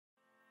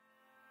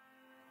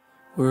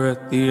We're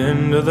at the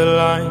end of the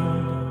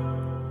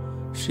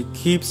line. She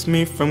keeps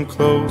me from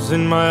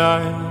closing my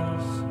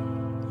eyes,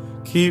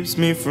 keeps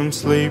me from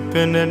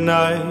sleeping at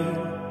night.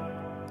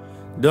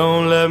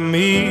 Don't let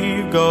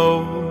me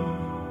go.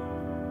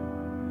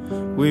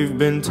 We've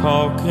been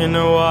talking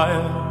a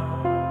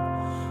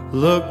while,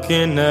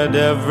 looking at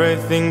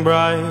everything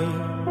bright.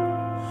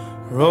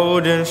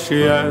 Road and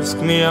she asked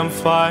me I'm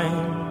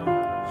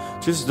fine,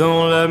 just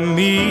don't let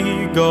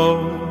me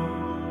go.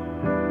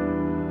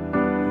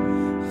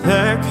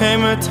 There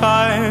came a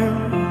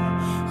time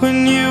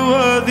when you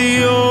were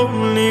the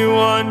only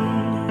one.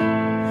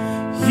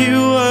 You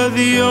were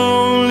the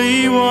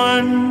only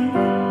one,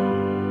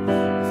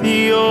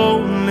 the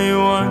only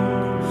one.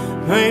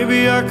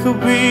 Maybe I could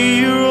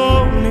be your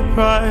only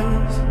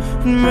prize,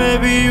 and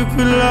maybe you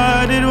could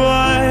light it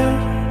wide.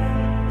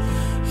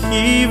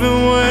 Even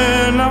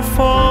when I'm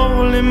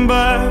falling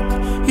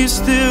back, you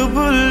still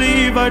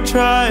believe I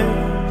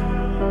tried.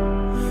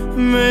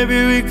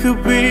 Maybe we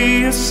could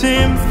be a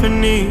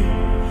symphony,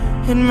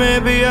 and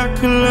maybe I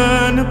could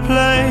learn to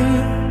play.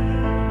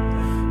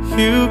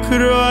 You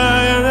could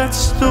write that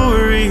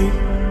story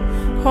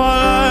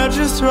while I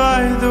just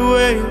ride the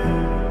wave.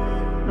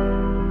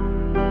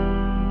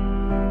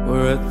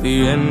 We're at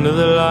the end of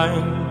the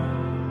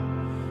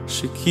line.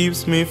 She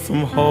keeps me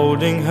from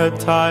holding her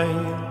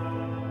tight,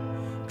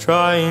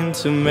 trying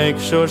to make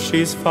sure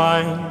she's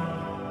fine.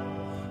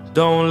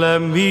 Don't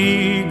let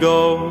me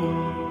go.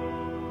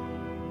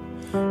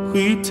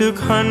 We took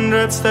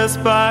 100 steps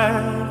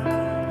back.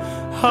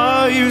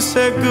 How you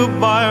said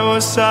goodbye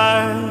was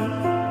sad.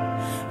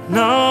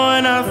 Now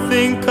when I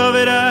think of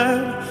it,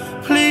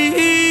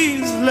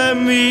 please let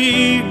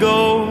me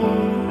go.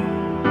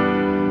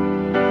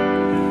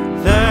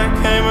 There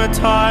came a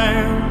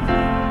time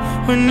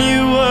when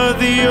you were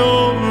the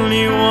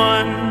only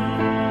one.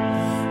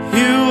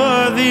 You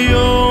were the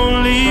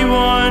only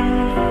one,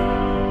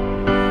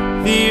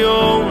 the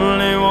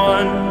only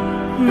one.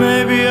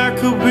 Maybe I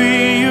could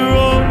be your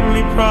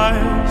only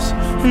prize,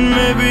 and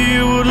maybe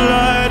you would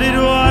light it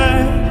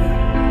wide.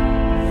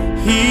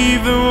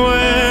 Even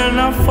when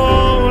I'm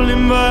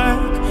falling back,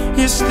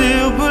 you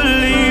still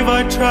believe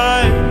I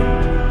tried.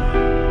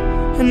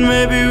 And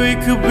maybe we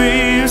could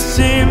be a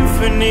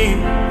symphony,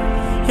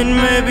 and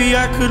maybe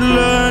I could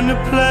learn to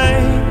play.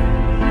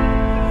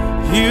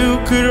 You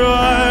could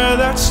write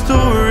that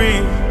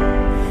story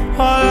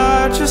while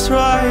I just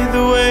ride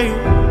the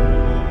wave.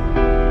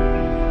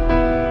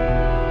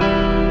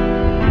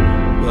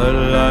 But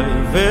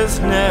life is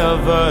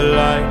never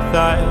like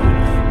that.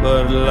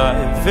 But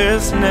life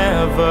is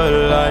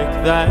never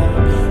like that.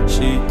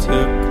 She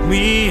took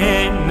me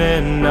in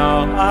and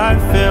now I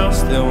feel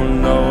still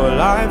know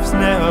life's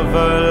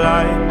never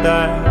like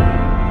that.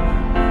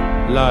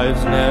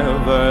 Life's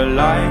never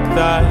like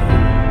that.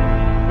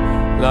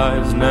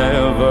 Life's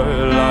never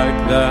like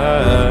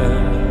that.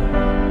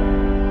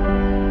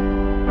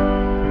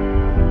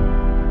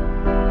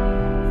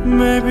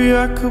 Maybe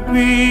I could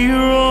be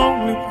your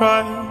only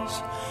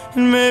prize,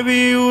 and maybe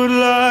you would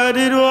light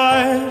it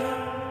wide.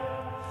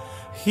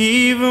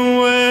 Even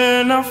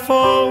when I'm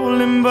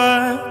falling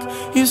back,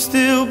 you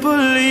still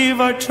believe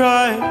I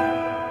tried.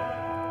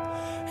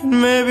 And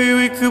maybe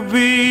we could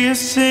be a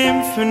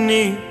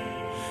symphony,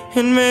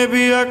 and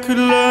maybe I could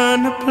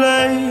learn to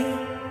play.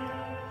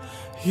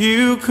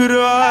 You could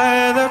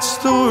write that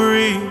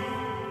story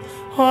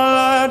while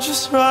I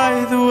just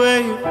ride the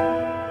wave.